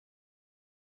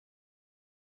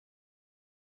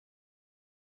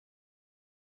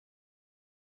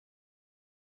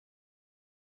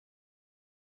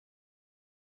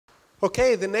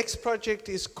Okay, the next project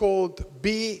is called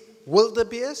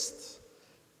Wildebeest,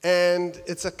 and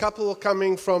it's a couple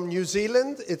coming from New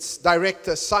Zealand. It's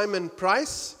director Simon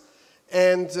Price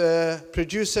and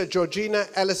producer Georgina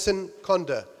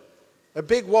Allison-Conder. A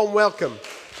big warm welcome.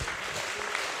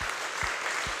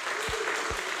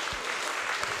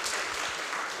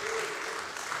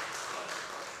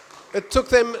 It took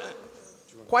them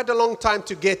quite a long time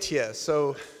to get here,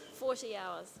 so... 40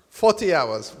 hours. 40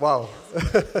 hours, wow.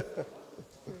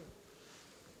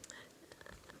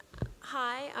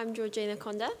 Hi, I'm Georgina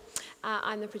Allison-Conder.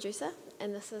 I'm the producer,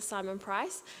 and this is Simon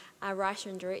Price, our writer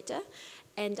and director,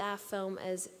 and our film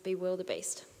is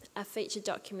Wildebeest, a feature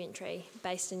documentary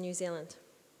based in New Zealand.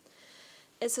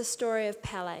 It's a story of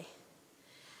Pele,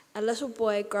 a little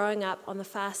boy growing up on the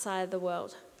far side of the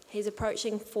world. He's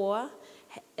approaching 4,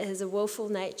 has a willful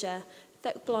nature,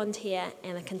 thick blonde hair,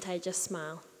 and a contagious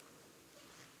smile.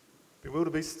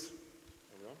 Wildebeest.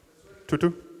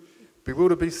 Tutu.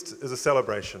 Wildebeest is a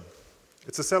celebration.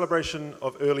 It's a celebration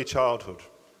of early childhood,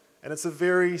 and it's a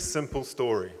very simple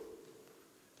story.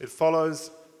 It follows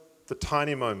the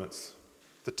tiny moments,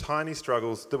 the tiny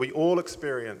struggles that we all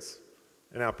experience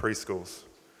in our preschools,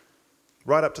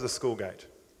 right up to the school gate.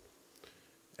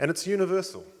 And it's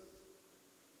universal.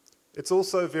 It's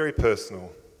also very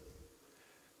personal.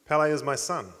 Pele is my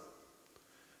son,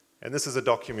 and this is a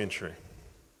documentary.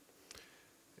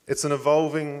 It's an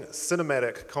evolving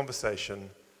cinematic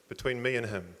conversation between me and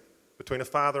him, between a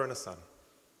father and a son.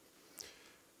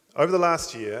 Over the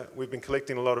last year, we've been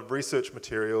collecting a lot of research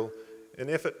material in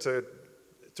an effort to,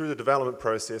 through the development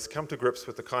process, come to grips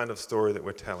with the kind of story that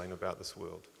we're telling about this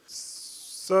world.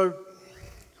 So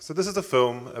this is a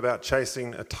film about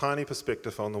chasing a tiny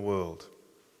perspective on the world.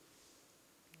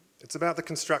 It's about the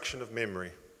construction of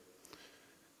memory.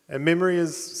 And memory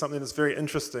is something that's very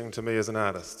interesting to me as an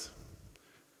artist.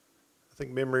 I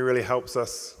think memory really helps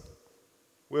us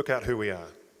work out who we are.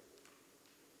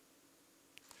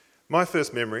 My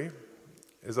first memory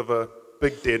is of a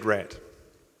big dead rat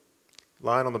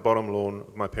lying on the bottom lawn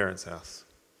of my parents' house.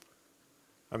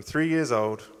 I'm 3 years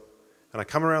old, and I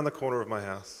come around the corner of my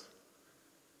house,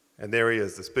 and there he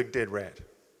is, this big dead rat.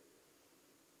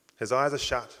 His eyes are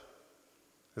shut,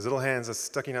 his little hands are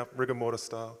sticking up rigor mortis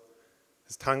style,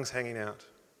 his tongue's hanging out.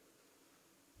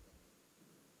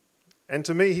 And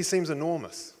to me, he seems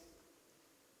enormous.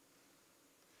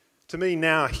 To me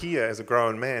now, here as a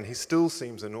grown man, he still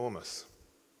seems enormous.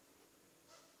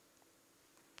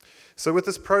 So with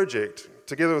this project,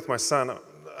 together with my son,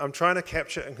 I'm trying to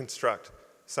capture and construct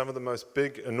some of the most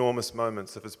big, enormous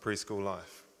moments of his preschool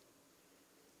life.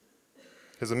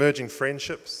 His emerging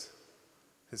friendships,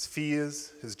 his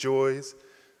fears, his joys,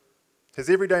 his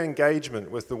everyday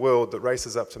engagement with the world that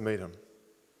races up to meet him.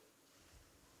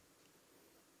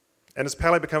 And as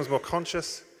Pele becomes more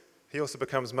conscious, he also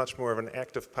becomes much more of an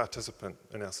active participant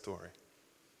in our story.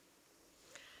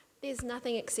 There's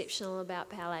nothing exceptional about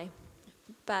Pele,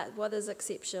 but what is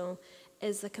exceptional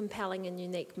is the compelling and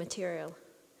unique material.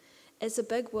 It's a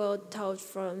big world told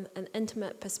from an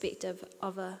intimate perspective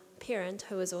of a parent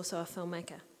who is also a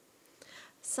filmmaker.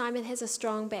 Simon has a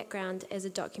strong background as a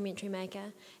documentary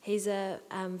maker. He's a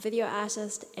video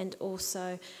artist and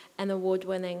also an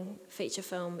award-winning feature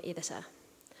film editor.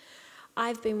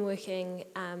 I've been working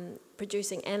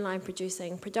producing and line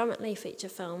producing predominantly feature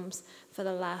films for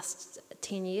the last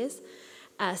 10 years,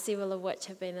 several of which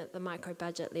have been at the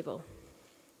micro-budget level.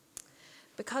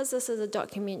 Because this is a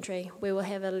documentary, we will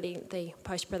have a lengthy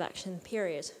post-production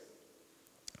period.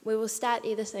 We will start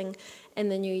editing in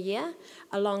the new year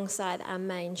alongside our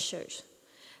main shoot.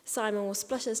 Simon will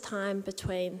split his time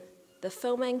between the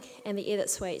filming and the edit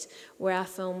suite, where our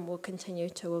film will continue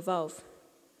to evolve.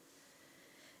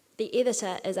 The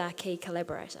editor is our key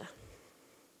collaborator.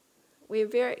 We're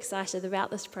very excited about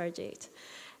this project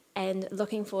and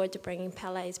looking forward to bringing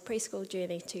Pele's preschool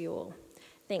journey to you all.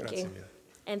 Thank you.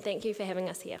 And thank you for having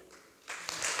us here.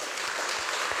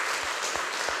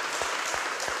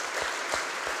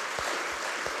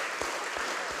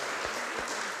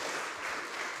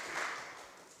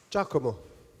 Giacomo.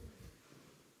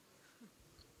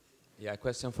 Yeah, a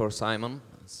question for Simon.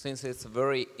 Since it's a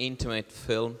very intimate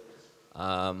film,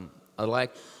 I'd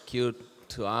like you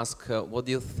to ask what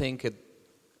do you think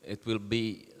it will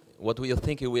be, what do you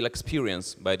think you will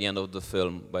experience by the end of the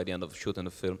film, by the end of shooting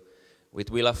the film? It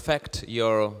will affect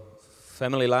your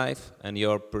family life and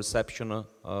your perception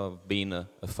of being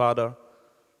a father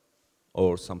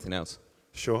or something else?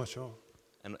 Sure, sure.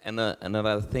 And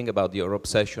another thing about your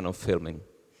obsession of filming.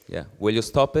 Yeah. Will you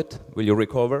stop it? Will you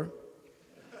recover?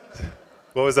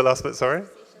 What was the last bit, sorry?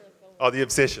 Oh, the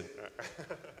obsession.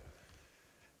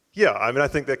 Yeah, I mean, I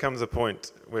think there comes a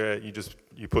point where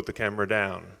you put the camera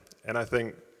down. And I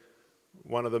think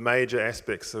one of the major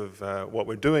aspects of what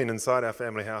we're doing inside our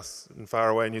family house in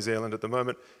faraway New Zealand at the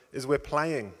moment is we're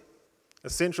playing. A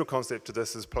central concept to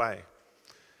this is play.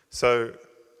 So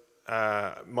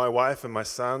my wife and my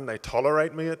son, they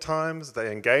tolerate me at times,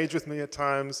 they engage with me at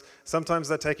times. Sometimes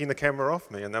they're taking the camera off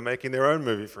me and they're making their own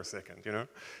movie for a second, you know.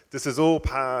 This is all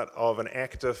part of an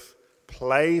active,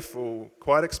 playful,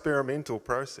 quite experimental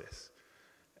process.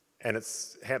 And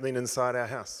it's happening inside our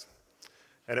house.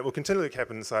 And it will continually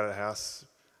happen inside our house,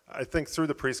 I think, through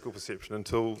the preschool perception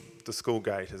until the school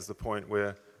gate is the point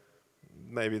where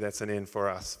maybe that's an end for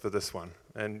us for this one.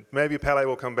 And maybe Pele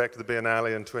will come back to the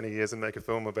Biennale in 20 years and make a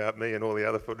film about me and all the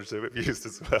other footage that we've used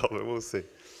as well, but we'll see.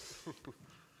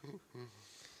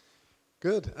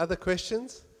 Good. Other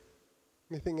questions?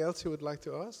 Anything else you would like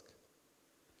to ask?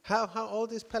 How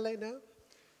old is Pele now?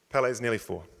 Pele's nearly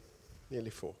 4. Nearly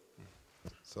 4.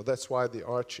 So that's why the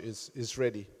arch is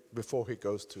ready before he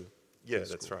goes to Yeah,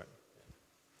 that's right.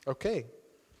 Okay.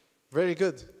 Very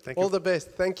good. Thank you. All the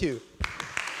best. Thank you.